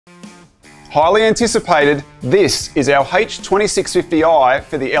Highly anticipated, this is our H2650i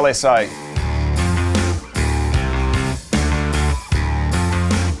for the LSA.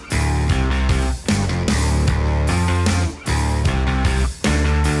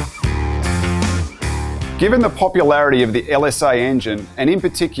 Given the popularity of the LSA engine, and in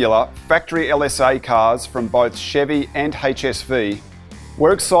particular factory LSA cars from both Chevy and HSV,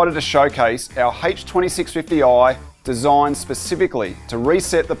 we're excited to showcase our H2650i designed specifically to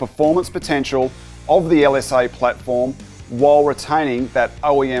reset the performance potential of the LSA platform while retaining that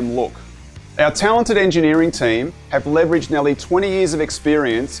OEM look. Our talented engineering team have leveraged nearly 20 years of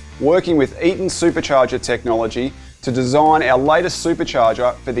experience working with Eaton Supercharger technology to design our latest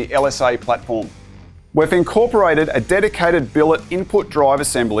supercharger for the LSA platform. We've incorporated a dedicated billet input drive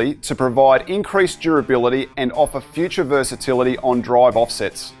assembly to provide increased durability and offer future versatility on drive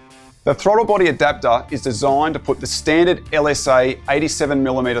offsets. The throttle body adapter is designed to put the standard LSA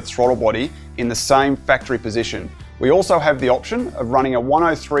 87mm throttle body in the same factory position. We also have the option of running a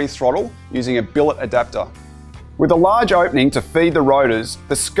 103 throttle using a billet adapter. With a large opening to feed the rotors,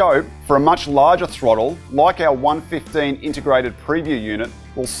 the scope for a much larger throttle, like our 115 integrated preview unit,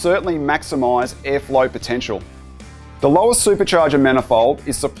 will certainly maximise airflow potential. The lower supercharger manifold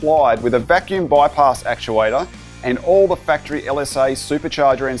is supplied with a vacuum bypass actuator, and all the factory LSA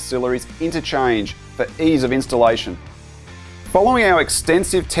supercharger ancillaries interchange for ease of installation. Following our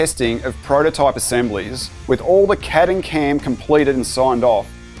extensive testing of prototype assemblies, with all the CAD and CAM completed and signed off,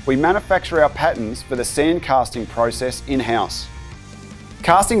 we manufacture our patterns for the sand casting process in-house.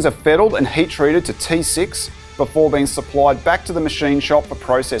 Castings are fettlled and heat treated to T6 before being supplied back to the machine shop for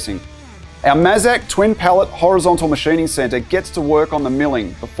processing. Our Mazak twin pallet horizontal machining centre gets to work on the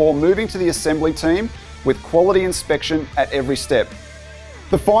milling before moving to the assembly team with quality inspection at every step.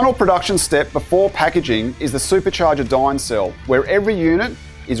 The final production step before packaging is the supercharger dyno cell, where every unit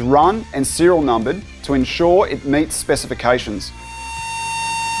is run and serial numbered to ensure it meets specifications.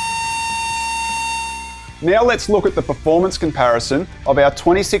 Now let's look at the performance comparison of our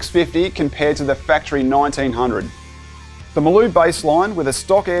 2650 compared to the factory 1900. The Maloo baseline with a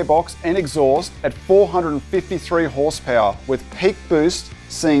stock airbox and exhaust at 453 horsepower with peak boost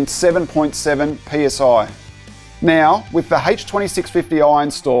seeing 7.7 psi. Now, with the H2650i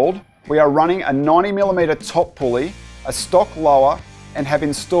installed, we are running a 90mm top pulley, a stock lower, and have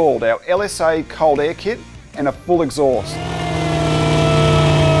installed our LSA cold air kit and a full exhaust.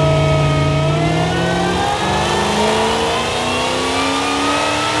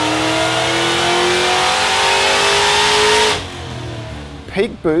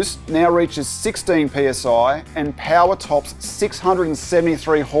 Peak boost now reaches 16 psi and power tops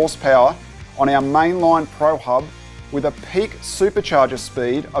 673 horsepower on our mainline Pro Hub with a peak supercharger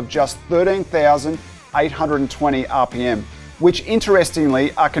speed of just 13,820 RPM, which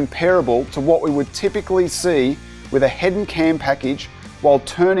interestingly are comparable to what we would typically see with a head and cam package while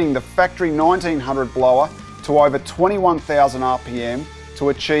turning the factory 1900 blower to over 21,000 RPM to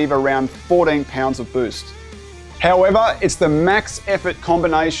achieve around 14 pounds of boost. However, it's the max effort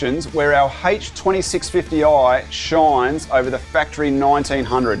combinations where our H2650i shines over the factory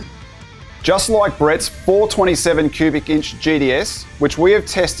 1900. Just like Brett's 427 cubic inch GDS, which we have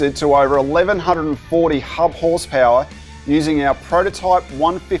tested to over 1140 hub horsepower using our prototype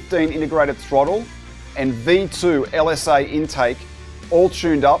 115 integrated throttle and V2 LSA intake, all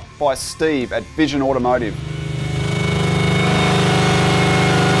tuned up by Steve at Vision Automotive.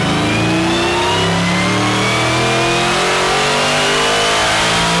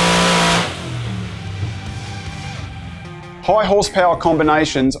 High horsepower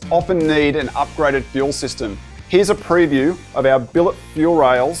combinations often need an upgraded fuel system. Here's a preview of our billet fuel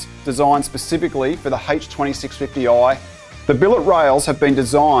rails designed specifically for the H2650i. The billet rails have been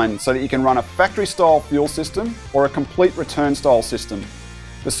designed so that you can run a factory style fuel system or a complete return style system.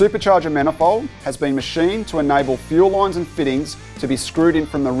 The supercharger manifold has been machined to enable fuel lines and fittings to be screwed in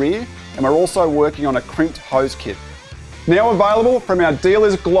from the rear, and we're also working on a crimped hose kit. Now available from our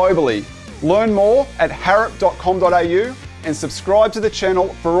dealers globally. Learn more at harrop.com.au and subscribe to the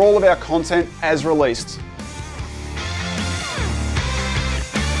channel for all of our content as released.